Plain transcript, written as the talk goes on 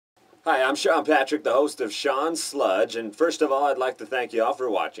Hi, I'm Sean Patrick, the host of Shawn Sludge, and first of all, I'd like to thank you all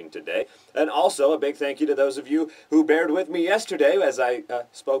for watching today. And also, a big thank you to those of you who bared with me yesterday as I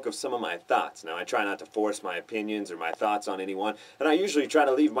spoke of some of my thoughts. Now, I try not to force my opinions or my thoughts on anyone, and I usually try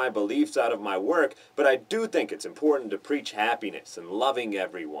to leave my beliefs out of my work, but I do think it's important to preach happiness and loving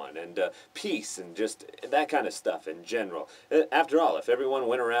everyone and peace and just that kind of stuff in general. After all, if everyone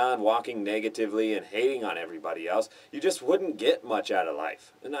went around walking negatively and hating on everybody else, you just wouldn't get much out of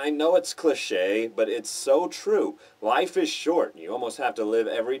life. And I know it's cliche, but it's so true. Life is short, and you almost have to live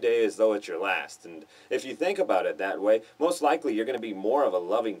every day as though it's your last. And if you think about it that way, most likely you're going to be more of a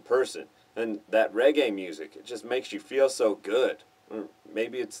loving person. And that reggae music, it just makes you feel so good. Or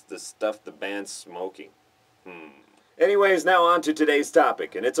maybe it's the stuff the band's smoking. Anyways, now on to today's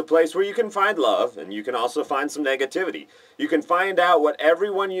topic, and it's a place where you can find love, and you can also find some negativity. You can find out what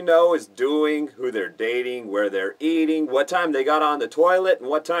everyone you know is doing, who they're dating, where they're eating, what time they got on the toilet, and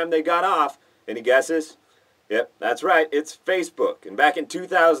what time they got off. Any guesses? Yep, that's right, it's Facebook. And back in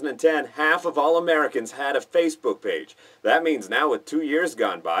 2010, half of all Americans had a Facebook page. That means now with 2 years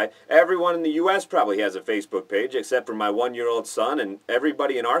gone by, everyone in the U.S. probably has a Facebook page, except for my 1-year-old son and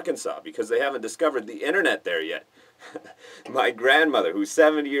everybody in Arkansas, because they haven't discovered the internet there yet. My grandmother, who's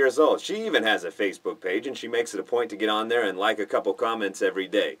 70 years old, she even has a Facebook page, and she makes it a point to get on there and like a couple comments every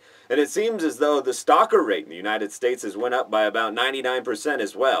day. And it seems as though the stalker rate in the United States has went up by about 99%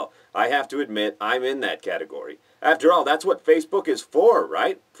 as well. I have to admit, I'm in that category. After all, that's what Facebook is for,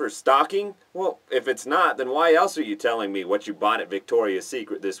 right? For stalking? Well, if it's not, then why else are you telling me what you bought at Victoria's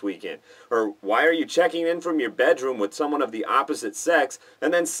Secret this weekend? Or why are you checking in from your bedroom with someone of the opposite sex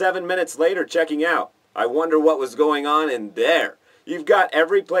and then 7 minutes later checking out? I wonder what was going on in there. You've got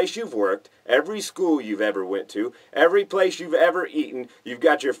every place you've worked, every school you've ever went to, every place you've ever eaten, you've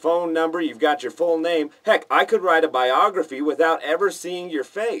got your phone number, you've got your full name. Heck, I could write a biography without ever seeing your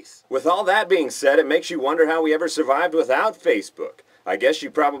face. With all that being said, it makes you wonder how we ever survived without Facebook. I guess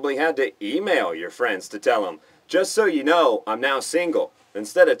you probably had to email your friends to tell them, just so you know, I'm now single,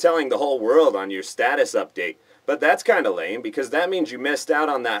 instead of telling the whole world on your status update. But that's kind of lame, because that means you missed out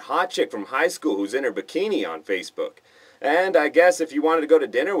on that hot chick from high school who's in her bikini on Facebook. And I guess if you wanted to go to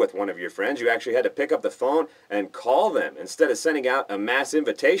dinner with one of your friends, you actually had to pick up the phone and call them instead of sending out a mass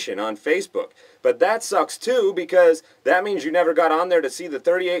invitation on Facebook. But that sucks too, because that means you never got on there to see the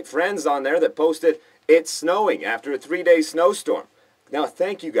 38 friends on there that posted, "It's snowing," after a 3-day snowstorm. Now,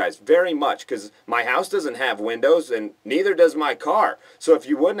 thank you guys very much, because my house doesn't have windows, and neither does my car. So if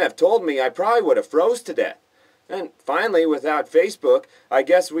you wouldn't have told me, I probably would have froze to death. And finally, without Facebook, I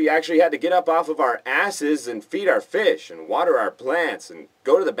guess we actually had to get up off of our asses and feed our fish and water our plants and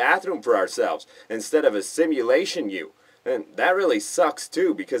go to the bathroom for ourselves instead of a simulation you. And that really sucks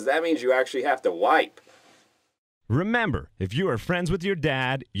too, because that means you actually have to wipe. Remember, if you are friends with your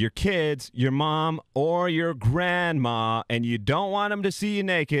dad, your kids, your mom, or your grandma, and you don't want them to see you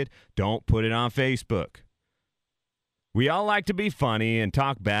naked, don't put it on Facebook. We all like to be funny and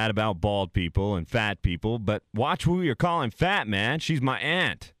talk bad about bald people and fat people, but watch who you're calling fat, man. She's my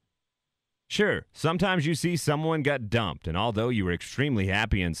aunt. Sure, sometimes you see someone got dumped, and although you were extremely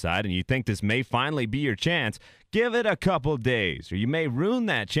happy inside and you think this may finally be your chance, give it a couple days, or you may ruin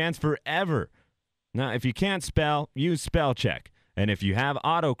that chance forever. Now, if you can't spell, use spell check, and if you have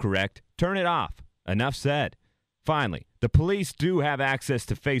autocorrect, turn it off. Enough said. Finally, the police do have access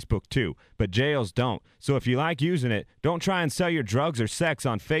to Facebook too, but jails don't. So if you like using it, don't try and sell your drugs or sex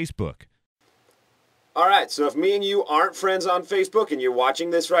on Facebook. Alright, so if me and you aren't friends on Facebook and you're watching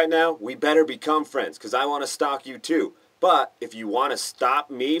this right now, we better become friends, because I want to stalk you too. But if you want to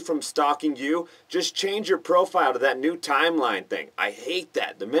stop me from stalking you, just change your profile to that new timeline thing. I hate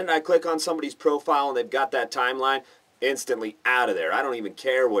that. The minute I click on somebody's profile and they've got that timeline, instantly out of there. I don't even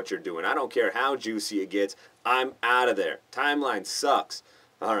care what you're doing. I don't care how juicy it gets. I'm out of there. Timeline sucks.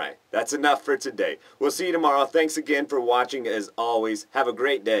 Alright, that's enough for today. We'll see you tomorrow. Thanks again for watching as always. Have a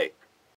great day.